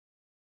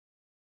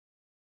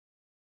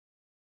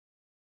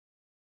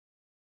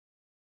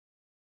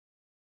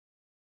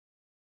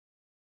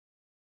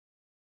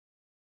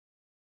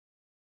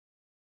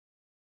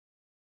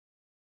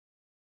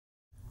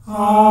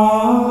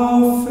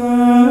Aufer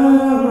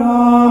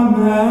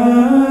me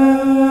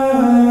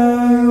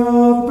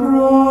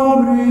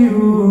opprobrium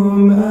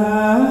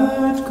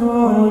et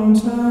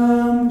contemptum,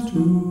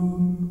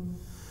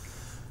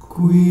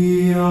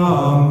 quia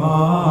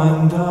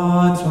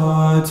mandata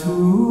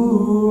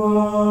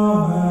tua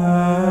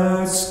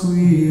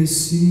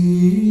exquisivi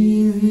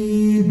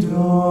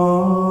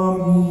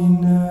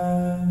Domine,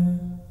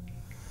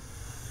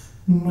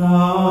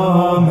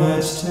 nam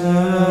et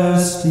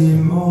testimonia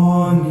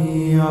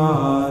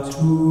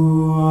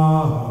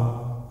tua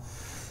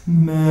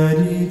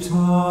meditatio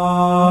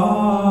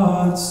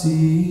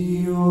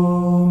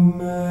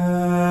mea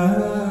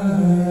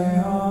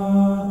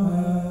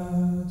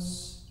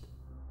est.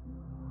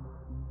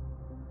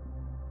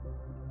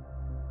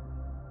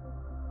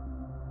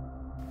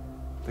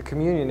 The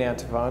Communion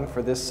antiphon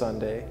for this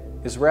Sunday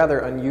is rather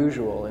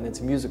unusual in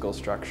its musical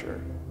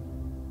structure.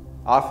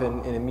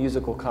 Often in a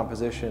musical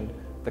composition,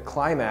 the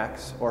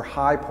climax or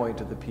high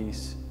point of the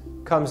piece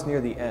comes near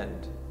the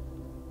end.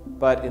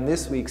 But in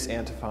this week's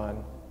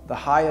antiphon, the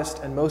highest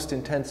and most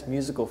intense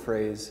musical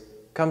phrase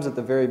comes at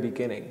the very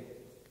beginning.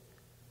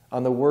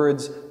 On the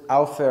words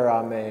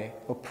Aufer me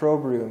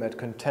opprobrium et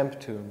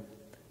contemptum,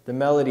 the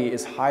melody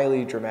is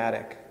highly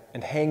dramatic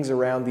and hangs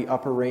around the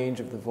upper range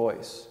of the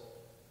voice.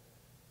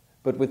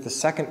 But with the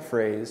second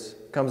phrase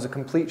comes a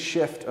complete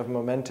shift of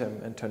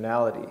momentum and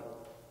tonality.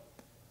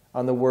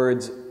 On the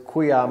words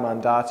quia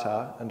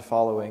mandata and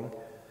following,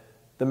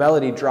 the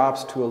melody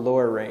drops to a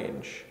lower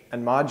range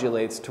and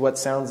modulates to what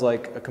sounds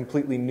like a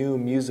completely new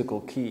musical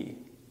key,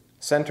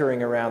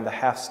 centering around the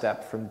half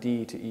step from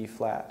D to E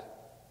flat.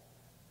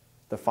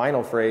 The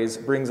final phrase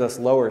brings us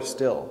lower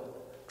still,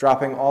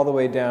 dropping all the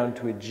way down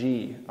to a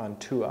G on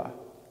tua,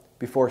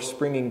 before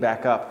springing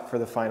back up for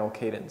the final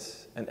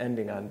cadence and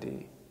ending on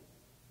D.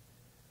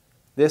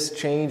 This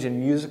change in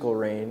musical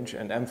range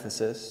and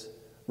emphasis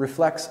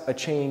reflects a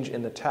change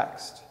in the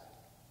text.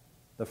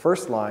 The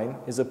first line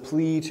is a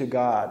plea to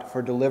God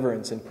for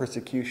deliverance in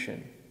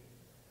persecution.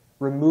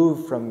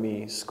 Remove from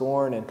me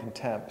scorn and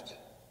contempt.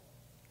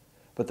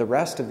 But the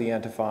rest of the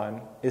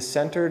antiphon is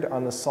centered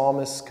on the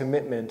psalmist's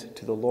commitment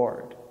to the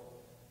Lord.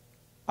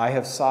 I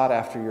have sought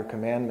after your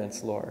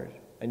commandments, Lord,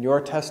 and your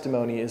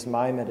testimony is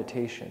my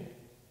meditation.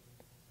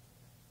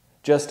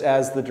 Just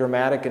as the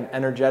dramatic and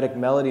energetic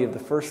melody of the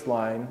first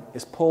line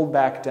is pulled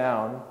back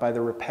down by the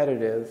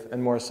repetitive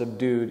and more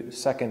subdued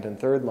second and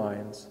third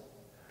lines,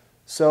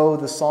 so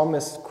the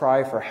psalmist's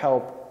cry for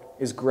help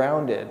is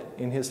grounded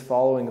in his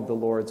following of the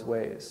Lord's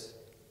ways.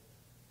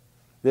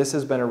 This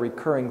has been a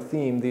recurring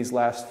theme these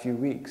last few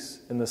weeks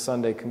in the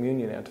Sunday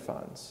Communion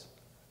antiphons,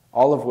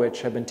 all of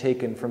which have been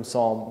taken from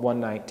Psalm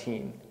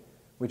 119,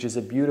 which is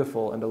a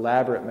beautiful and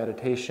elaborate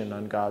meditation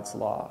on God's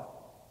law.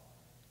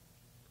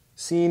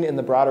 Seen in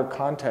the broader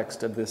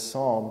context of this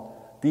psalm,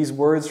 these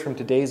words from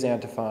today's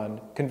antiphon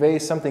convey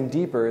something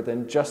deeper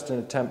than just an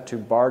attempt to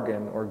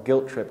bargain or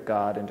guilt-trip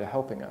God into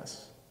helping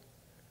us.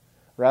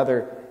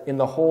 Rather, in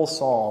the whole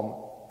psalm,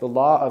 the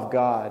law of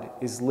God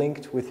is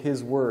linked with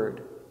His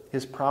word,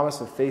 His promise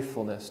of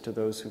faithfulness to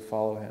those who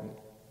follow Him.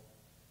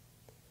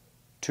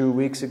 2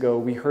 weeks ago,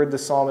 we heard the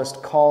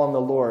psalmist call on the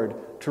Lord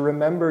to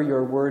remember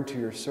your word to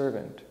your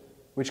servant,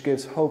 which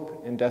gives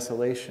hope in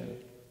desolation.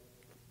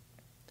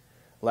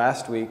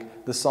 Last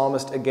week, the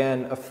psalmist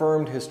again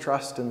affirmed his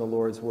trust in the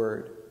Lord's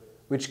word,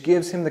 which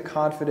gives him the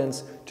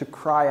confidence to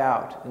cry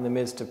out in the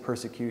midst of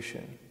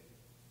persecution.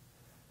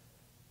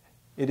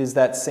 It is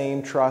that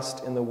same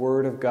trust in the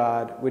word of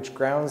God which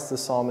grounds the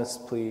psalmist's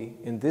plea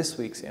in this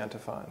week's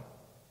antiphon.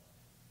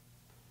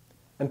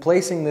 And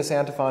placing this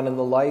antiphon in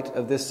the light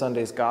of this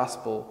Sunday's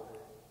gospel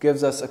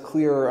gives us a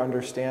clearer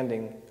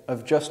understanding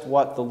of just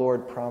what the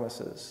Lord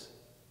promises.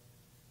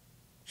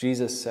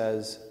 Jesus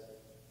says,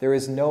 "There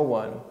is no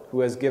one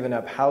who has given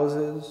up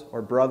houses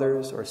or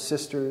brothers or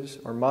sisters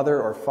or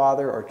mother or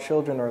father or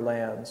children or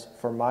lands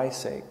for my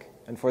sake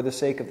and for the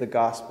sake of the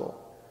gospel,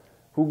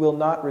 who will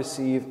not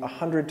receive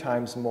 100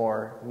 times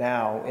more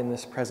now in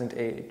this present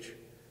age,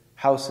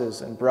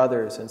 houses and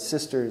brothers and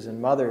sisters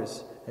and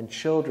mothers and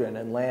children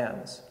and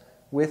lands,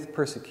 with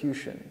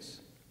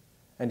persecutions,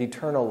 and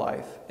eternal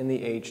life in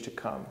the age to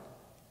come."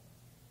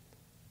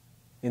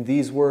 In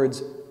these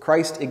words,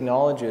 Christ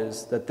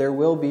acknowledges that there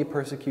will be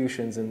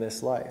persecutions in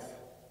this life,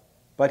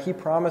 but He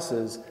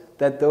promises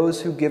that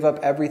those who give up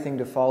everything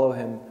to follow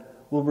Him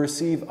will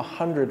receive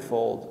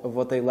 100-fold of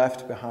what they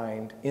left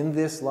behind in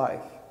this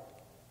life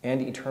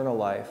and eternal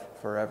life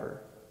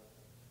forever.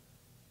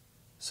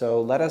 So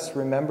let us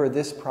remember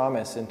this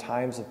promise in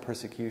times of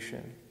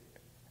persecution,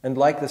 and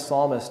like the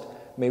psalmist,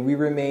 may we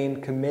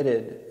remain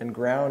committed and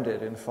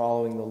grounded in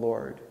following the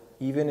Lord,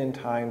 even in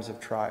times of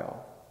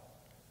trial,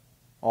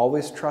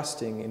 always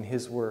trusting in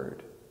His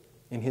word,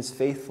 in His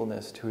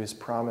faithfulness to His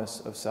promise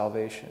of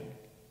salvation.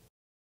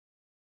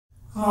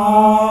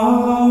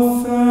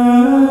 Aufer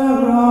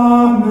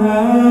me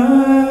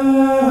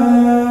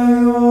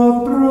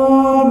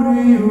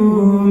opprobrium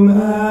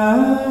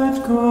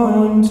et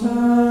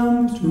contemptum,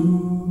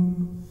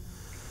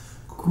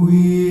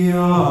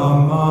 quia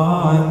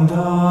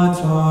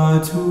mandata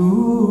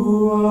tua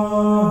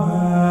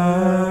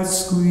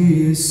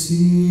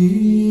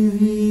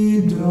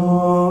Recivi,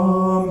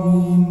 Domine,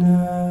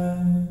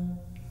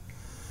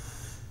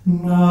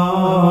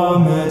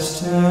 nam et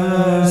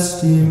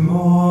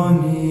testimonia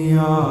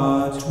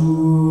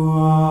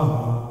tua,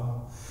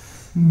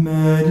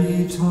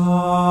 meditatio